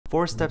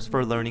4 steps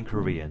for learning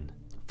Korean.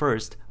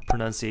 First,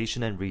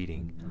 pronunciation and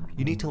reading.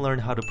 You need to learn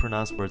how to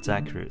pronounce words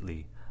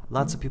accurately.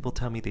 Lots of people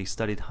tell me they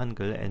studied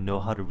Hangul and know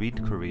how to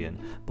read Korean,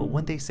 but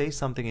when they say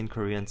something in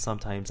Korean,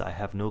 sometimes I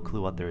have no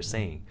clue what they're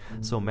saying.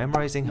 So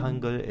memorizing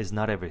Hangul is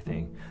not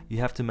everything. You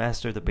have to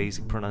master the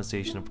basic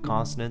pronunciation of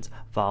consonants,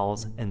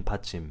 vowels, and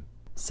받침.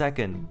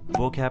 Second,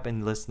 vocab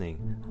and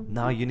listening.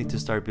 Now you need to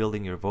start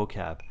building your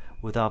vocab.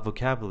 Without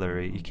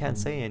vocabulary, you can't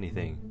say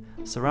anything.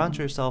 Surround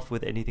yourself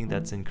with anything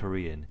that's in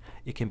Korean.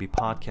 It can be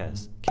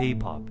podcasts,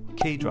 K-pop,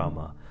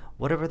 K-drama,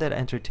 whatever that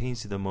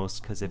entertains you the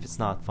most, because if it's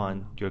not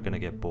fun, you're gonna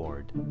get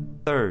bored.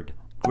 Third,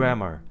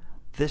 grammar.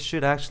 This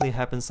should actually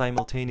happen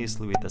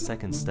simultaneously with the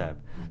second step.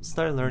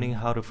 Start learning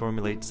how to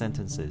formulate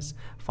sentences.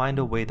 Find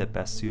a way that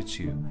best suits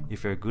you.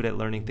 If you're good at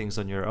learning things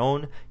on your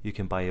own, you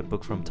can buy a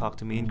book from Talk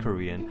to Me in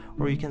Korean,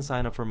 or you can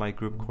sign up for my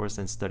group course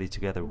and study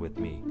together with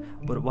me.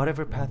 But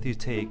whatever path you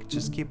take,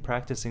 just keep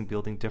practicing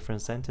building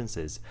different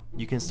sentences.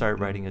 You can start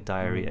writing a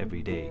diary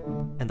every day.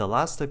 And the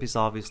last step is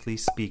obviously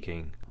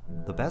speaking.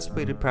 The best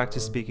way to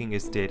practice speaking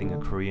is dating a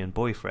Korean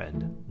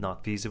boyfriend.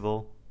 Not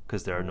feasible?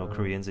 Because there are no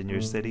Koreans in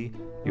your city?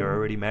 You're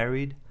already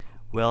married?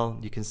 Well,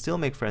 you can still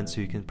make friends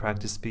who you can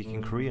practice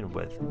speaking Korean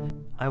with.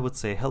 I would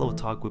say Hello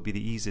Talk would be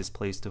the easiest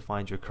place to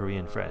find your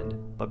Korean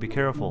friend. But be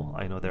careful,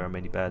 I know there are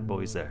many bad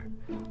boys there.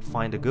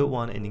 Find a good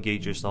one and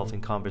engage yourself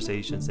in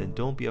conversations, and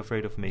don't be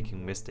afraid of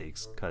making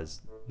mistakes,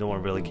 because no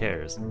one really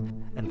cares.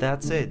 And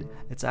that's it.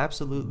 It's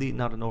absolutely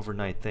not an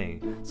overnight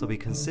thing, so be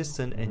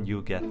consistent and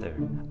you'll get there.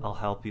 I'll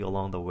help you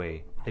along the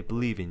way. I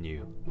believe in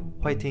you.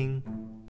 Fighting!